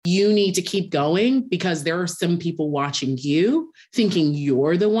You need to keep going because there are some people watching you thinking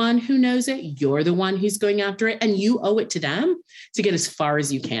you're the one who knows it. You're the one who's going after it. And you owe it to them to get as far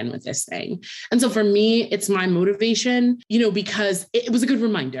as you can with this thing. And so for me, it's my motivation, because it was a good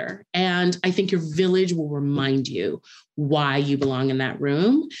reminder. And I think your village will remind you why you belong in that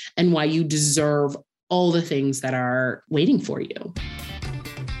room and why you deserve all the things that are waiting for you.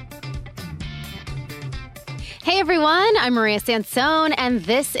 Hey everyone, I'm Maria Sansone, and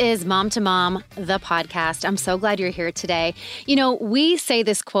this is Mom to Mom, the podcast. I'm so glad you're here today. We say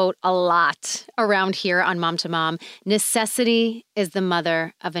this quote a lot around here on Mom to Mom: necessity is the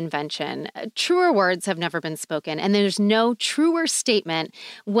mother of invention. Truer words have never been spoken, and there's no truer statement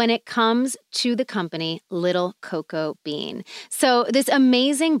when it comes to the company Little Cocoa Bean. So this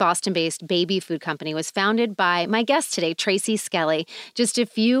amazing Boston-based baby food company was founded by my guest today, Tracy Skelly, just a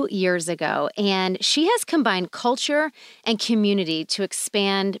few years ago, and she has combined culture and community to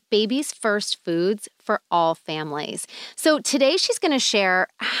expand babies' first foods for all families. So today she's going to share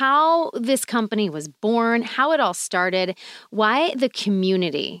how this company was born, how it all started, why the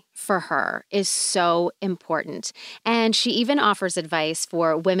community for her is so important. And she even offers advice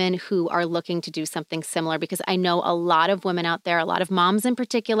for women who are looking to do something similar, because I know a lot of women out there, a lot of moms in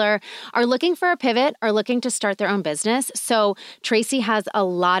particular, are looking for a pivot, are looking to start their own business. So Tracy has a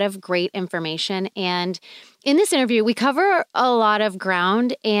lot of great information. And in this interview, we cover a lot of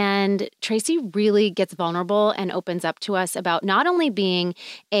ground, and Tracy really gets vulnerable and opens up to us about not only being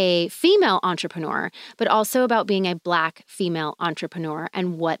a female entrepreneur, but also about being a Black female entrepreneur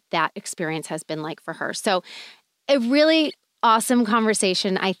and what that experience has been like for her. So a really awesome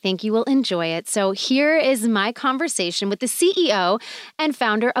conversation. I think you will enjoy it. So here is my conversation with the CEO and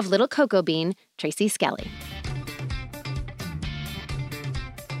founder of Little Cocoa Bean, Tracy Skelly.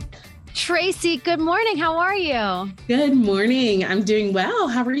 Tracy, good morning. How are you? Good morning. I'm doing well.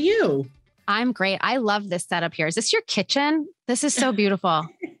 How are you? I'm great. I love this setup here. Is this your kitchen? This is so beautiful.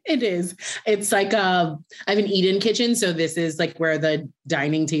 It is. It's like I have an eat-in kitchen. So this is like where the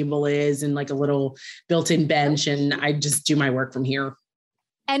dining table is and like a little built-in bench. And I just do my work from here.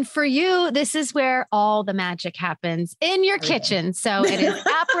 And for you, this is where all the magic happens, in your kitchen. So it is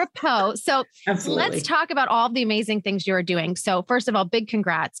apropos. So Absolutely. Let's talk about all the amazing things you're doing. So first of all, big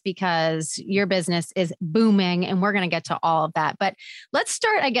congrats, because your business is booming and we're going to get to all of that. But let's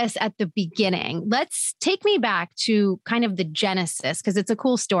start, I guess, at the beginning. Let's take me back to kind of the genesis, because it's a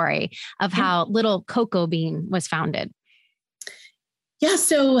cool story of how Little Cocoa Bean was founded. Yeah.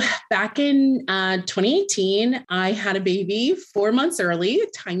 So back in 2018, I had a baby 4 months early, a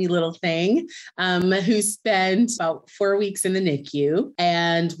tiny little thing, who spent about 4 weeks in the NICU.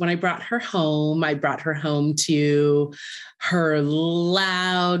 And when I brought her home to her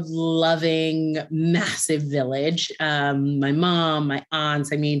loud, loving, massive village. My mom, my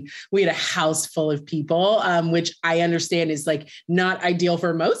aunts, we had a house full of people, which I understand is like not ideal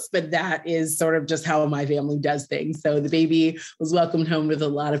for most, but that is sort of just how my family does things. So the baby was welcomed home with a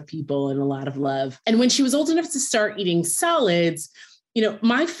lot of people and a lot of love. And when she was old enough to start eating solids,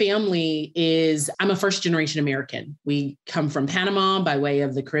 my family I'm a first generation American. We come from Panama by way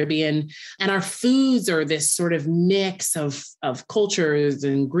of the Caribbean, and our foods are this sort of mix of cultures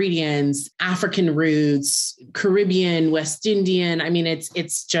and ingredients, African roots, Caribbean, West Indian.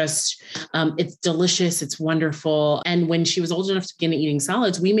 It's just, it's delicious. It's wonderful. And when she was old enough to begin eating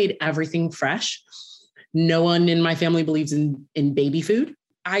solids, we made everything fresh. No one in my family believes in baby food.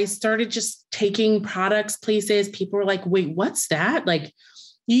 I started just taking products places. People were like, wait, what's that? Like,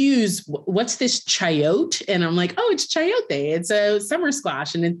 what's this chayote? And I'm like, oh, it's chayote. It's a summer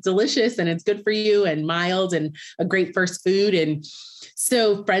squash and it's delicious and it's good for you and mild and a great first food. And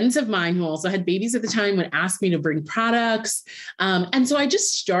so friends of mine who also had babies at the time would ask me to bring products. And so I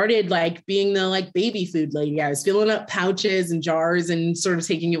just started like being the like baby food lady. I was filling up pouches and jars and sort of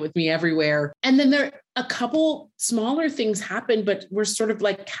taking it with me everywhere. And then a couple smaller things happened, but were sort of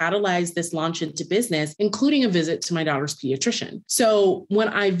like catalyzed this launch into business, including a visit to my daughter's pediatrician. So when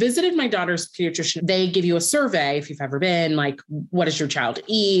I visited my daughter's pediatrician, they give you a survey if you've ever been, like, what does your child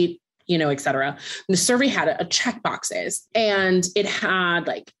eat, et cetera. And the survey had a check boxes, and it had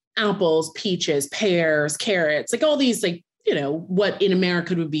like apples, peaches, pears, carrots, like all these like, what in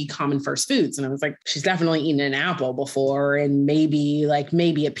America would be common first foods. And I was like, she's definitely eaten an apple before and maybe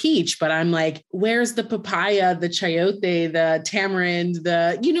a peach, but I'm like, where's the papaya, the chayote, the tamarind,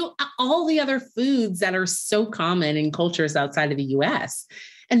 all the other foods that are so common in cultures outside of the US.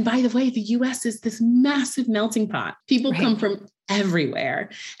 And by the way, the US is this massive melting pot. People come from everywhere.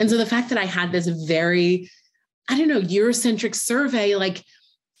 And so the fact that I had this very, Eurocentric survey, like,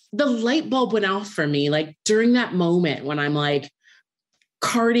 the light bulb went off for me, like during that moment when I'm like,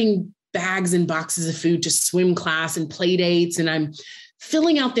 carting bags and boxes of food to swim class and play dates. And I'm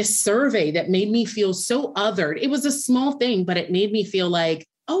filling out this survey that made me feel so othered. It was a small thing, but it made me feel like,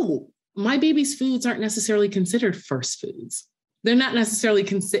 oh, my baby's foods aren't necessarily considered first foods. They're not necessarily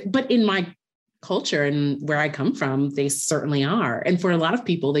considered, but in my culture and where I come from, they certainly are. And for a lot of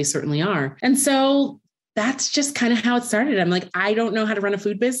people, they certainly are. And so that's just kind of how it started. I'm like, I don't know how to run a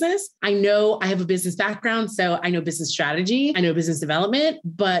food business. I know I have a business background, so I know business strategy, I know business development,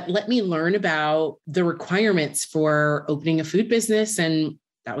 but let me learn about the requirements for opening a food business. And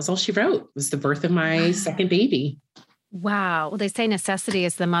that was all she wrote. It was the birth of my second baby. Wow. Well, they say necessity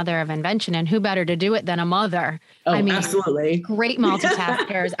is the mother of invention, and who better to do it than a mother? Oh, I mean, absolutely. Great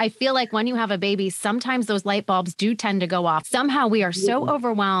multitaskers. I feel like when you have a baby, sometimes those light bulbs do tend to go off. Somehow we are so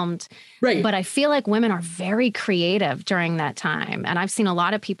overwhelmed. Right. But I feel like women are very creative during that time. And I've seen a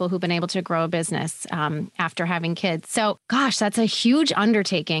lot of people who've been able to grow a business after having kids. So gosh, that's a huge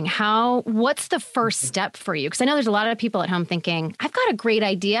undertaking. What's the first step for you? Because I know there's a lot of people at home thinking, I've got a great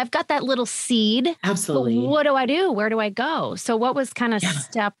idea. I've got that little seed. Absolutely. But what do I do? Where do I go? So what was kind of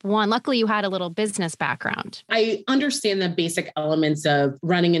step one? Luckily, you had a little business background. I understand the basic elements of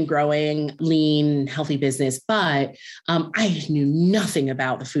running and growing lean, healthy business, but I knew nothing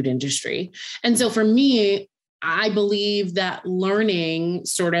about the food industry. And so for me, I believe that learning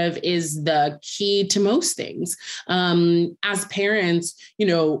sort of is the key to most things. As parents,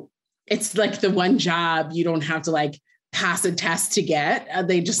 it's like the one job you don't have to like pass a test to get.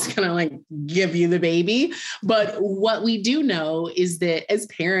 They just kind of like give you the baby. But what we do know is that as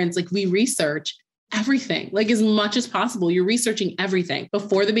parents, like we research everything, like as much as possible. You're researching everything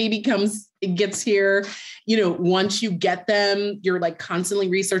before the baby gets here. Once you get them, you're like constantly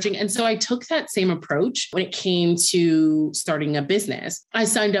researching. And so I took that same approach when it came to starting a business. I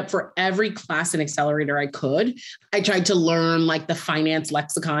signed up for every class and accelerator I could. I tried to learn like the finance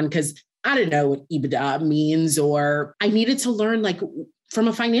lexicon because I didn't know what EBITDA means, or I needed to learn like from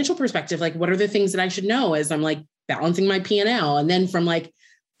a financial perspective, like what are the things that I should know as I'm like balancing my P&L. And then from like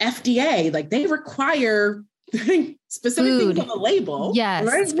FDA, like they require specific things on the label. Yes.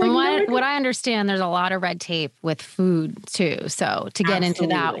 Right? From what I understand, there's a lot of red tape with food too. So to get into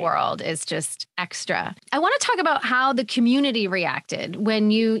that world is just extra. I want to talk about how the community reacted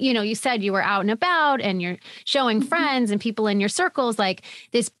when you said you were out and about and you're showing friends and people in your circles, like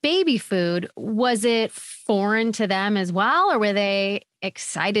this baby food. Was it foreign to them as well? Or were they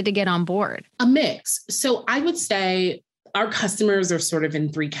excited to get on board? A mix. So I would say our customers are sort of in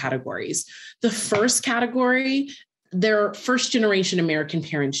three categories. The first category, they're first generation American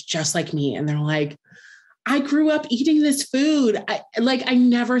parents, just like me. And they're like, I grew up eating this food. I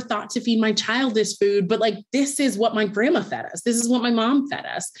never thought to feed my child this food, but like, this is what my grandma fed us. This is what my mom fed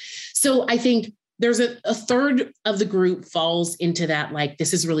us. So I think there's a third of the group falls into that, like,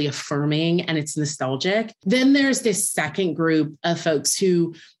 this is really affirming and it's nostalgic. Then there's this second group of folks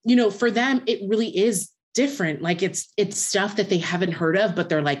who, for them, it really is different. Like it's stuff that they haven't heard of, but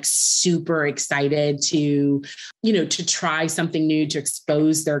they're like super excited to try something new, to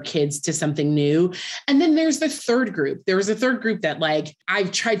expose their kids to something new. And then there's the third group. There was a third group that like,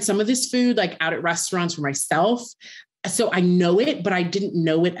 I've tried some of this food like out at restaurants for myself. So I know it, but I didn't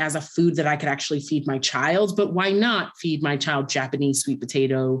know it as a food that I could actually feed my child. But why not feed my child Japanese sweet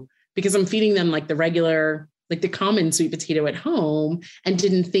potato? Because I'm feeding them like the common sweet potato at home, and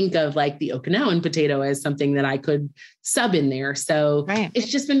didn't think of like the Okinawan potato as something that I could sub in there. So It's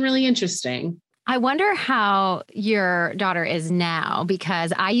just been really interesting. I wonder how your daughter is now,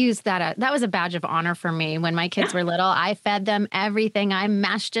 because I used that. That was a badge of honor for me when my kids were little. I fed them everything. I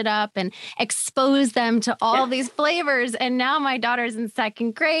mashed it up and exposed them to all these flavors. And now my daughter's in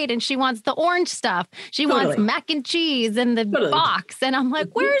second grade and she wants the orange stuff. She wants mac and cheese in the box. And I'm like,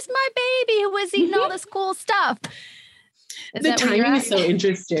 where's my baby who was eating all this cool stuff? The timing is so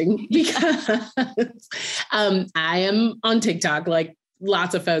interesting because I am on TikTok, like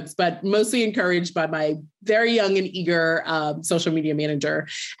lots of folks, but mostly encouraged by my very young and eager social media manager.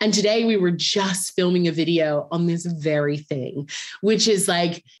 And today we were just filming a video on this very thing, which is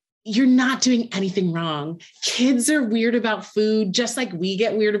like, you're not doing anything wrong. Kids are weird about food, just like we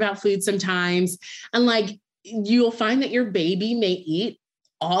get weird about food sometimes. And like, you'll find that your baby may eat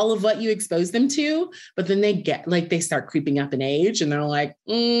all of what you expose them to, but then they start creeping up in age and they're like,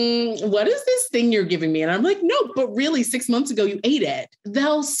 what is this thing you're giving me? And I'm like, no, but really 6 months ago you ate it.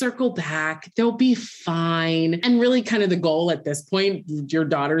 They'll circle back. They'll be fine. And really kind of the goal at this point, your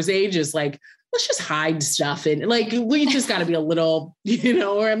daughter's age is like, let's just hide stuff in. Like, we just got to be a little,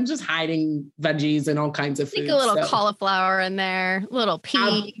 or I'm just hiding veggies and all kinds of food. Think a little cauliflower in there, little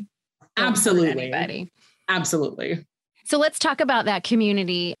pea. Absolutely. Absolutely. So let's talk about that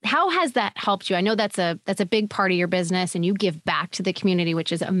community. How has that helped you? I know that's a big part of your business and you give back to the community,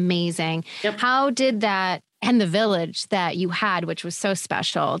 which is amazing. Yep. How did that, and the village that you had, which was so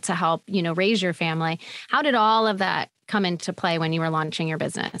special to help, raise your family, how did all of that come into play when you were launching your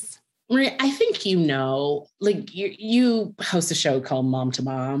business? Maria, I think you host a show called Mom to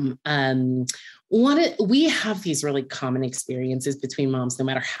Mom. We have these really common experiences between moms, no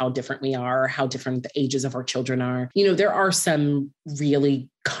matter how different we are, how different the ages of our children are. There are some really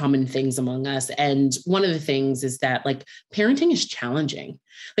common things among us. And one of the things is that parenting is challenging.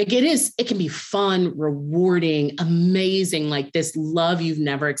 It can be fun, rewarding, amazing, this love you've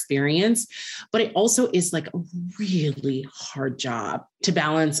never experienced, but it also is a really hard job to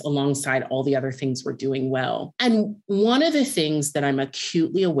balance alongside all the other things we're doing well. And one of the things that I'm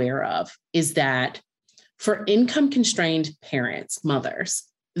acutely aware of is that for income-constrained parents, mothers,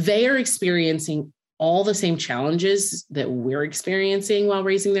 they are experiencing all the same challenges that we're experiencing while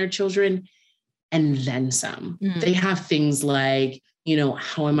raising their children, and then some. They have things like,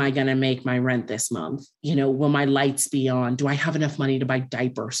 how am I going to make my rent this month? Will my lights be on? Do I have enough money to buy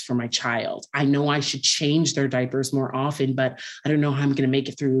diapers for my child? I know I should change their diapers more often, but I don't know how I'm going to make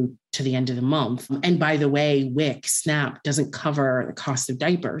it through to the end of the month. And by the way, WIC, SNAP doesn't cover the cost of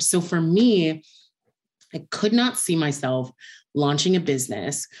diapers. So for me, I could not see myself launching a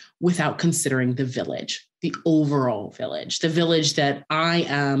business without considering the village, the overall village, the village that I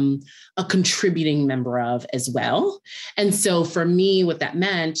am a contributing member of as well. And so for me, what that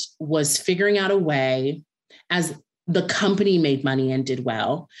meant was figuring out a way, as the company made money and did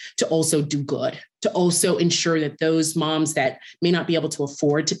well, to also do good, to also ensure that those moms that may not be able to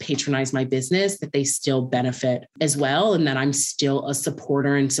afford to patronize my business, that they still benefit as well, and that I'm still a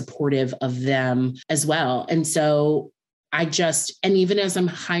supporter and supportive of them as well. And so and even as I'm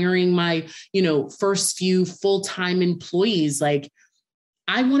hiring my, first few full-time employees, I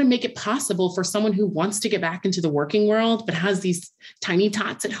want to make it possible for someone who wants to get back into the working world, but has these tiny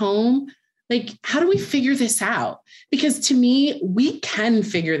tots at home. How do we figure this out? Because to me, we can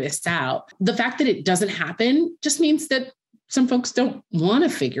figure this out. The fact that it doesn't happen just means that some folks don't want to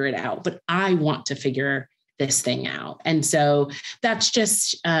figure it out, but I want to figure this thing out. And so that's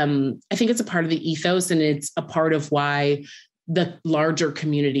just, I think it's a part of the ethos, and it's a part of why the larger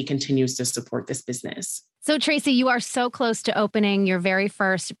community continues to support this business. So Tracy, you are so close to opening your very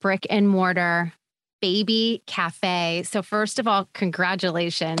first brick and mortar baby cafe. So first of all,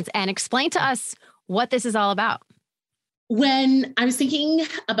 congratulations, and explain to us what this is all about. When I was thinking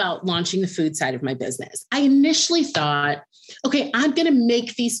about launching the food side of my business, I initially thought, okay, I'm going to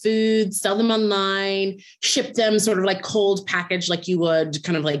make these foods, sell them online, ship them sort of cold package, like you would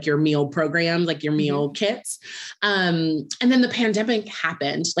kind of your meal program, your meal kits. And then the pandemic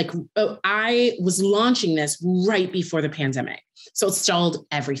happened. I was launching this right before the pandemic. So it stalled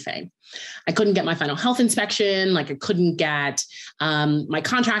everything. I couldn't get my final health inspection. I couldn't get my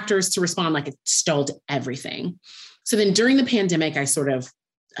contractors to respond. It stalled everything. So then during the pandemic, I sort of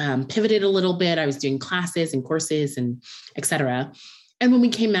pivoted a little bit. I was doing classes and courses and et cetera. And when we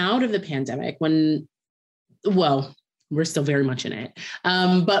came out of the pandemic, we're still very much in it.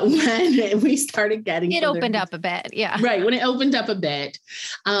 But when we started getting it opened up a bit. Yeah. Right. When it opened up a bit,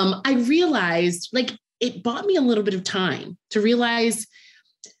 I realized it bought me a little bit of time to realize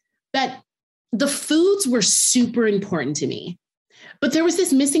that the foods were super important to me. But there was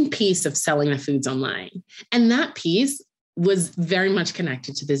this missing piece of selling the foods online. And that piece was very much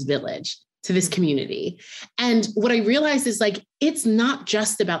connected to this village, to this community. And what I realized is it's not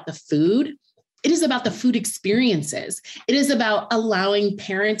just about the food. It is about the food experiences. It is about allowing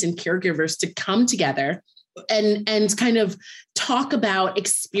parents and caregivers to come together and kind of talk about,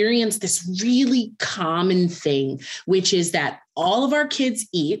 experience this really common thing, which is that all of our kids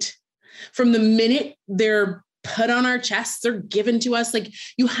eat from the minute they're put on our chests or given to us.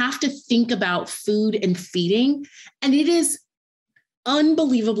 You have to think about food and feeding, and it is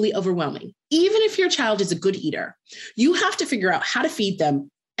unbelievably overwhelming. Even if your child is a good eater, you have to figure out how to feed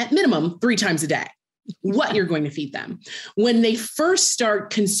them at minimum 3 times a day, what you're going to feed them. When they first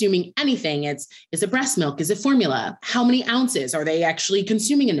start consuming anything, is it breast milk? Is it formula? How many ounces? Are they actually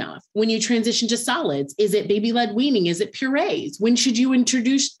consuming enough? When you transition to solids, is it baby-led weaning? Is it purees? When should you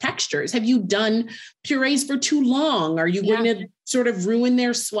introduce textures? Have you done purees for too long? Are you going to sort of ruin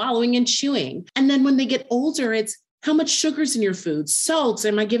their swallowing and chewing? And then when they get older, it's how much sugar's in your food, salts,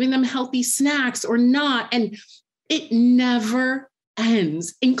 am I giving them healthy snacks or not? And it never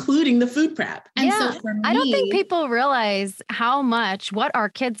ends, including the food prep. And so for me, I don't think people realize how much what our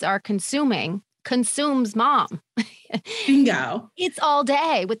kids are consuming consumes mom. Bingo. It's all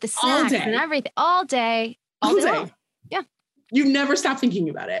day with the snacks and everything. All day. All day. You never stop thinking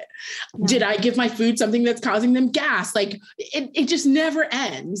about it. No. Did I give my food something that's causing them gas? Like it just never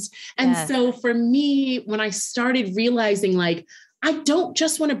ends. And so for me, when I started realizing like, I don't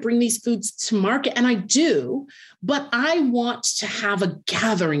just want to bring these foods to market, and I do, but I want to have a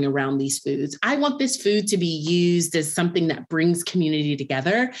gathering around these foods. I want this food to be used as something that brings community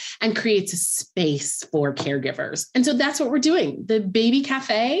together and creates a space for caregivers. And so that's what we're doing. The Baby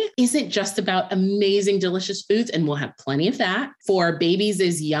Cafe isn't just about amazing, delicious foods, and we'll have plenty of that for babies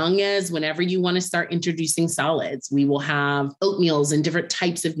as young as whenever you want to start introducing solids. We will have oatmeals and different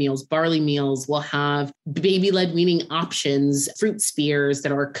types of meals, barley meals. We'll have baby-led weaning options, fruit spheres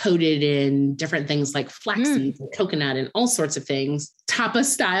that are coated in different things like flaxseed and coconut and all sorts of things, tapas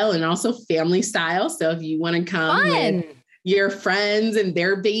style and also family style. So if you want to come with your friends and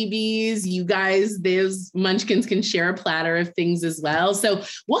their babies, you guys, those munchkins can share a platter of things as well. So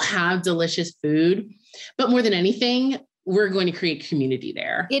we'll have delicious food, but more than anything, we're going to create community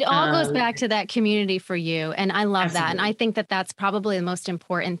there. It all goes back to that community for you. And I love that. And I think that that's probably the most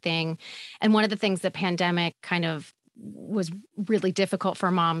important thing. And one of the things the pandemic kind of was really difficult for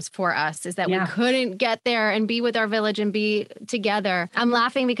moms, for us, is that we couldn't get there and be with our village and be together. I'm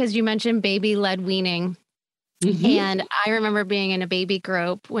laughing because you mentioned baby-led weaning. Mm-hmm. And I remember being in a baby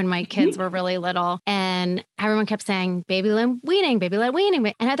group when my kids were really little, and everyone kept saying baby-led weaning.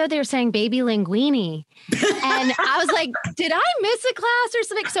 And I thought they were saying baby linguini. And I was like, did I miss a class or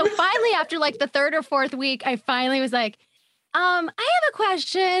something? So finally, after like the third or fourth week, I finally was like, I have a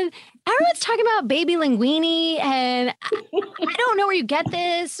question. Everyone's talking about baby linguini, and I don't know where you get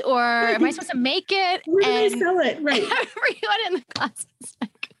this, or am I supposed to make it? Where do they sell it? Right. Everyone in the class is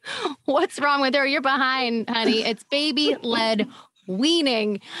like, what's wrong with her? You're behind, honey. It's baby-led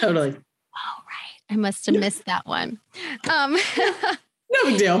weaning. Totally. Oh, right. I must have missed that one. No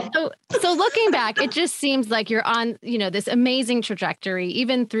big deal. So looking back, it just seems like you're on, this amazing trajectory,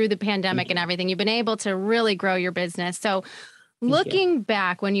 even through the pandemic and everything. You've been able to really grow your business. So looking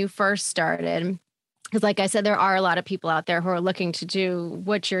back when you first started, because like I said, there are a lot of people out there who are looking to do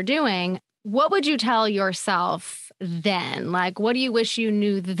what you're doing. What would you tell yourself then? Like, what do you wish you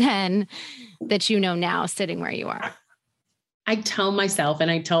knew then that you know now sitting where you are? I tell myself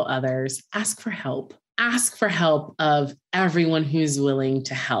and I tell others, ask for help. Ask for help of everyone who's willing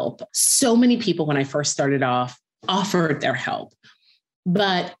to help. So many people, when I first started off, offered their help,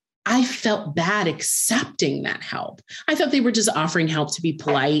 but I felt bad accepting that help. I thought they were just offering help to be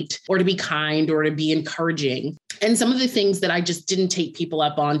polite or to be kind or to be encouraging. And some of the things that I just didn't take people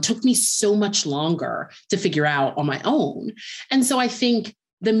up on took me so much longer to figure out on my own. And so I think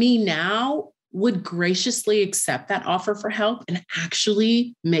the me now would graciously accept that offer for help and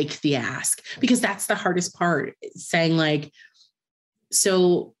actually make the ask, because that's the hardest part. Saying like,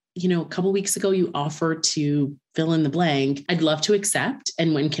 so, a couple of weeks ago, you offered to fill in the blank. I'd love to accept.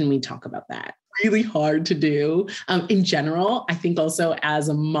 And when can we talk about that? Really hard to do. In general, I think also as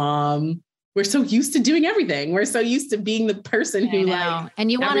a mom, we're so used to doing everything. We're so used to being the person who and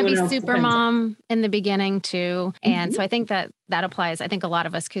you want to be super mom in the beginning too. And so I think that applies. I think a lot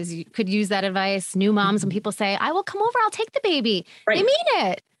of us could use that advice. New moms, when people say, I will come over, I'll take the baby. Right. They mean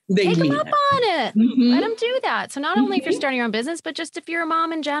it. Take them up on it. Let them do that. So not only if you're starting your own business, but just if you're a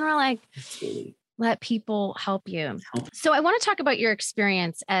mom in general, like let people help you. So I want to talk about your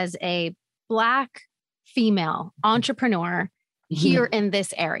experience as a Black female entrepreneur here in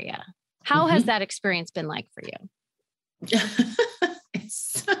this area. How has that experience been like for you?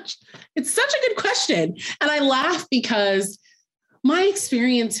 It's such a good question. And I laugh because my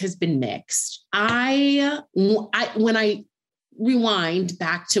experience has been mixed. When I rewind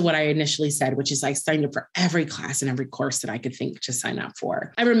back to what I initially said, which is I signed up for every class and every course that I could think to sign up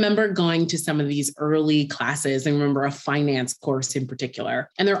for. I remember going to some of these early classes. I remember a finance course in particular.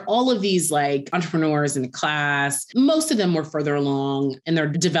 And there are all of these like entrepreneurs in the class. Most of them were further along in their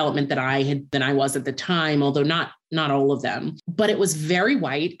development than I was at the time, although not all of them. But it was very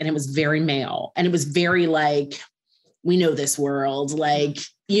white and it was very male. And it was very like, we know this world. Like,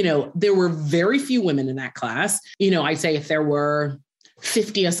 there were very few women in that class. I'd say if there were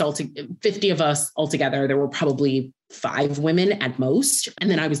 50 of us altogether, there were probably 5 women at most. And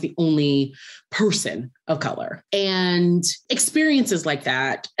then I was the only person of color. And experiences like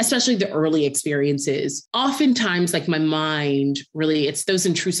that, especially the early experiences, oftentimes like my mind really, it's those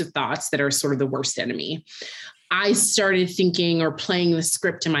intrusive thoughts that are sort of the worst enemy. I started thinking or playing the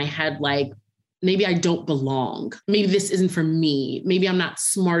script in my head, like, maybe I don't belong. Maybe this isn't for me. Maybe I'm not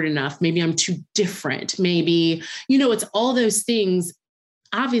smart enough. Maybe I'm too different. Maybe, it's all those things.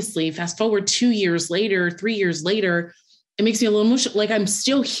 Obviously, fast forward 2 years later, 3 years later, it makes me a little emotional. Like I'm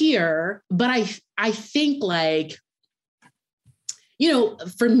still here, but I think like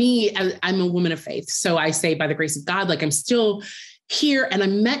for me, I'm a woman of faith. So I say by the grace of God, like I'm still here and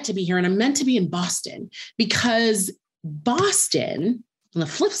I'm meant to be here and I'm meant to be in Boston because Boston, on the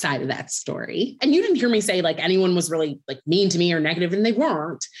flip side of that story, and you didn't hear me say like anyone was really like mean to me or negative, and they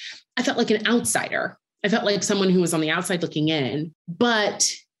weren't. I felt like an outsider. I felt like someone who was on the outside looking in.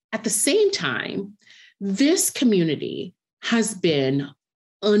 But at the same time, this community has been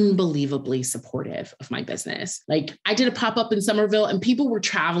unbelievably supportive of my business. Like I did a pop-up in Somerville and people were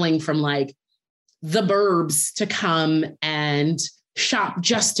traveling from like the burbs to come and shop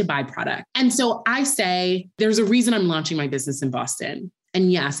just to buy product. And so I say, there's a reason I'm launching my business in Boston.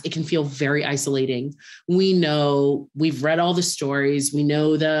 And yes, it can feel very isolating. We know, we've read all the stories. We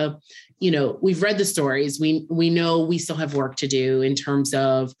know we've read the stories. We know we still have work to do in terms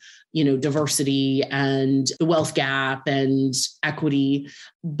of, diversity and the wealth gap and equity.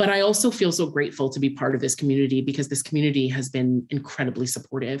 But I also feel so grateful to be part of this community because this community has been incredibly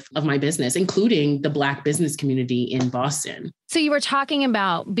supportive of my business, including the Black business community in Boston. So you were talking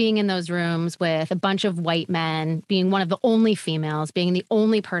about being in those rooms with a bunch of white men, being one of the only females, being the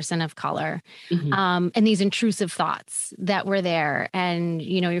only person of color, and these intrusive thoughts that were there. And,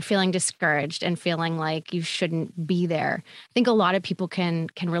 you're feeling discouraged and feeling like you shouldn't be there. I think a lot of people can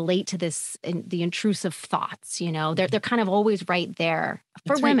relate to this, the intrusive thoughts, they're kind of always right there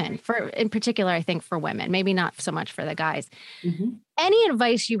for women, in particular, I think for women, maybe not so much for the guys. Any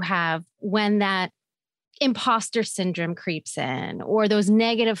advice you have when that imposter syndrome creeps in or those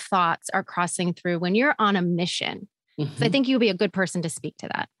negative thoughts are crossing through when you're on a mission? So I think you'd be a good person to speak to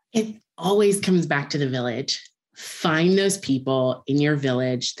that. It always comes back to the village. Find those people in your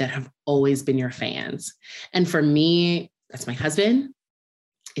village that have always been your fans. And for me, that's my husband.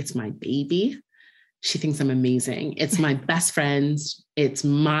 It's my baby. She thinks I'm amazing. It's my best friends. It's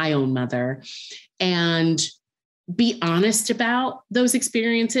my own mother. And be honest about those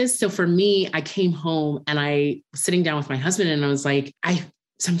experiences. So for me, I came home and I was sitting down with my husband and I was like,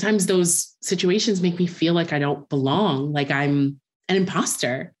 sometimes those situations make me feel like I don't belong, like I'm an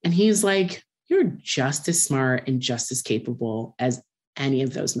imposter. And he's like, you're just as smart and just as capable as any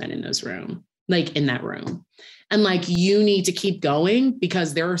of those men in that room. And like, you need to keep going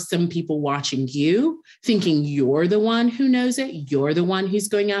because there are some people watching you thinking you're the one who knows it. You're the one who's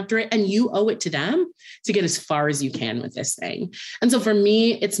going after it. And you owe it to them to get as far as you can with this thing. And so for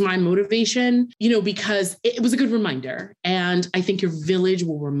me, it's my motivation, because it was a good reminder. And I think your village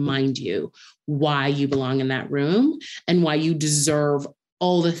will remind you why you belong in that room and why you deserve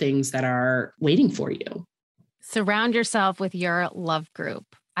all the things that are waiting for you. Surround yourself with your love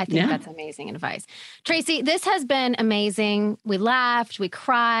group. I think that's amazing advice. Tracy, this has been amazing. We laughed, we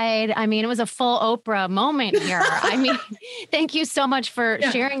cried. I mean, it was a full Oprah moment here. I mean, thank you so much for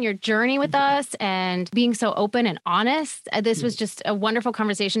sharing your journey with us and being so open and honest. This was just a wonderful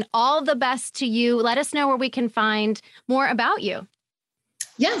conversation. All the best to you. Let us know where we can find more about you.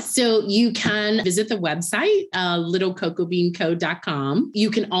 Yes. So you can visit the website, littlecocobeanco.com.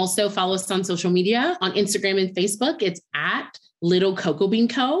 You can also follow us on social media on Instagram and Facebook. It's at Little Cocoa Bean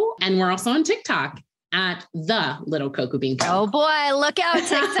Co. And we're also on TikTok at the Little Cocoa Bean Co. Oh boy, look out,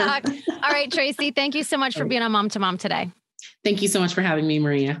 TikTok. All right, Tracy, thank you so much for being on Mom to Mom today. Thank you so much for having me,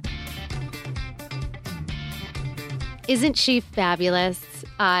 Maria. Isn't she fabulous?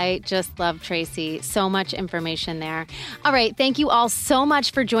 I just love Tracy. So much information there. All right. Thank you all so much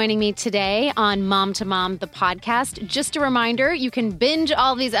for joining me today on Mom to Mom, the podcast. Just a reminder, you can binge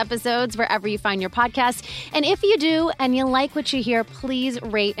all these episodes wherever you find your podcast. And if you do and you like what you hear, please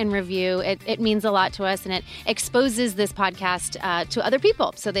rate and review. It means a lot to us and it exposes this podcast to other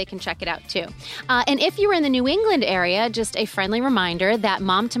people so they can check it out too. And if you're in the New England area, just a friendly reminder that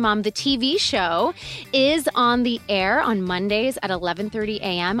Mom to Mom, the TV show, is on the air on Mondays at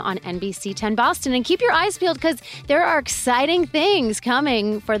 11:30 a.m. on NBC 10 Boston. And keep your eyes peeled because there are exciting things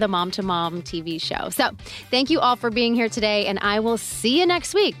coming for the Mom to Mom TV show. So thank you all for being here today, and I will see you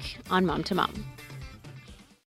next week on Mom to Mom.